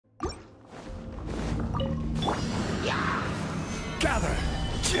Gather!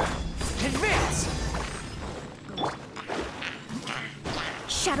 Advance!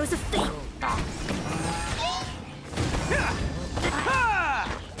 Shadows of fate!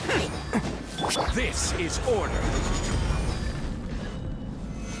 This is order!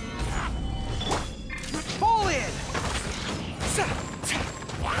 Pull in!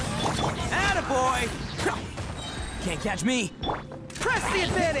 Attaboy! Can't catch me! Press the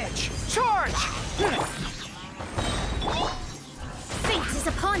advantage! Charge! Fate is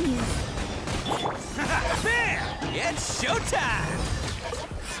upon you! There! It's showtime!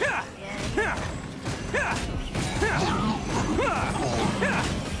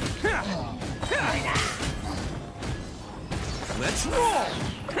 Let's roll!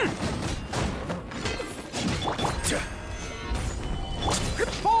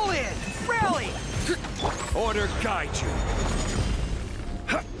 Pull in! Rally! Order guide you!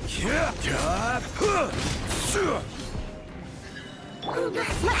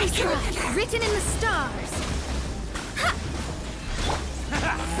 Lucky strike! Written in the stars!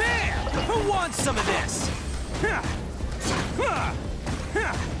 There! Who wants some of this?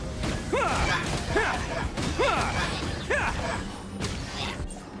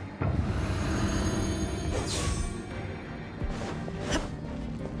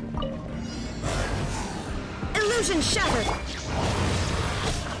 Illusion shattered!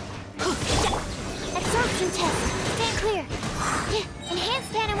 Absorption test! Stand clear!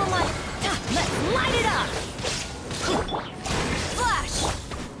 Enhanced animal mod! Let's light it up! Flash!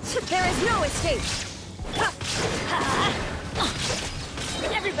 There is no escape!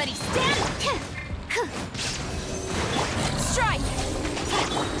 Everybody stand! Strike!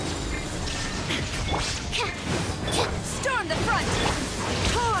 Storm the front!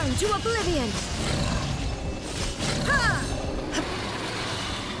 Torn to oblivion!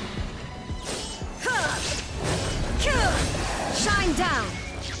 Shine down!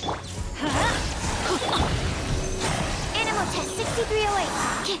 Animal test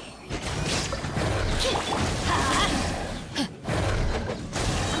 6308.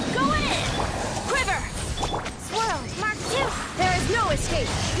 I'm going in! Quiver! Swirl, Mark 2. There is no escape.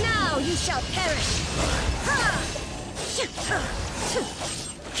 Now you shall perish.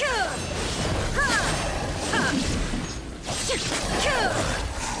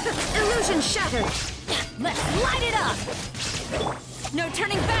 Illusion shattered. Let's light it up! No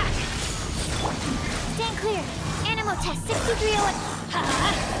turning back! Stand clear. Animal test 6308.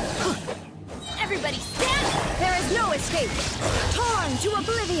 Everybody stand! There is no escape! Torn to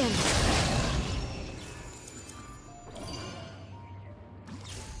oblivion!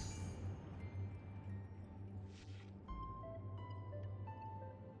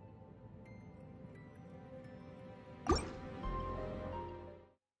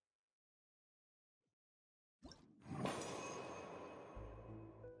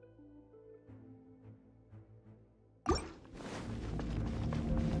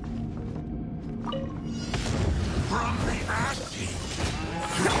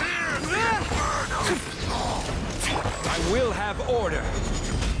 I will have order.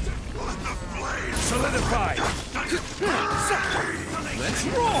 Solidified. Let's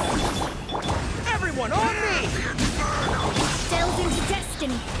roll. Everyone on me. Delve into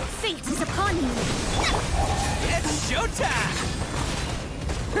destiny. Fate is upon you. It's showtime.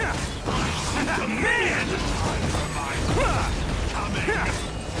 Man.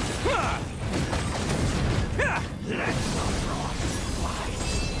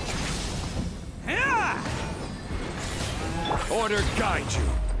 Order guide you.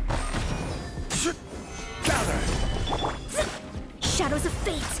 Gather. Shadows of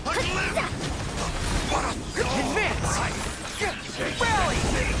fate. Advance. Rally.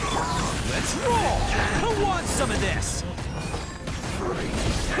 Let's roll. Who wants some of this?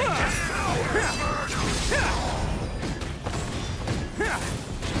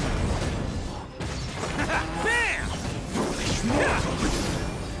 Bam!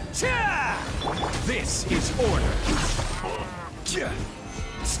 This is order.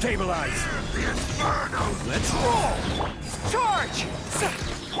 Stabilize. Let's roll. Charge.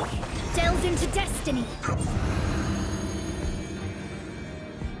 Delve into destiny.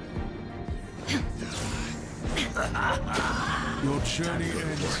 Your journey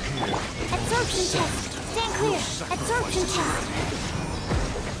ends here. Absorption test. Stand clear. Absorption test.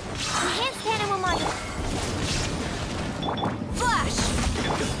 Enhanced animal model. Flash.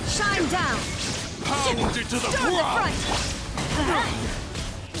 Shine down. Pound it to the Storm the ground. front.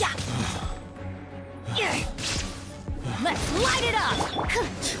 Yeah. Let's light it up.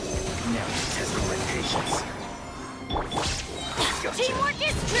 Now test my patience. Teamwork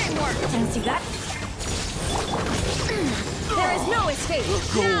is dreamwork. Didn't see that? There is no escape.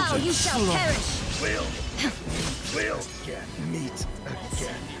 Now you shall perish. We'll get meet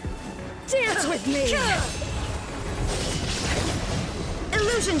again. Dance with me.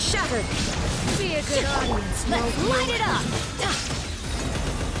 Illusion shattered. Be a good audience. Let's light it up.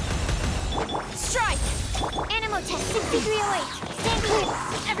 Strike. Animal test 6308. Stand clear.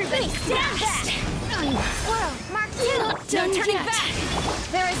 Everybody stand back. Swirl. Mark 2. No turning back.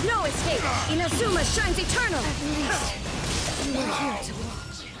 There is no escape. Inazuma shines eternal. At least you are here to walk.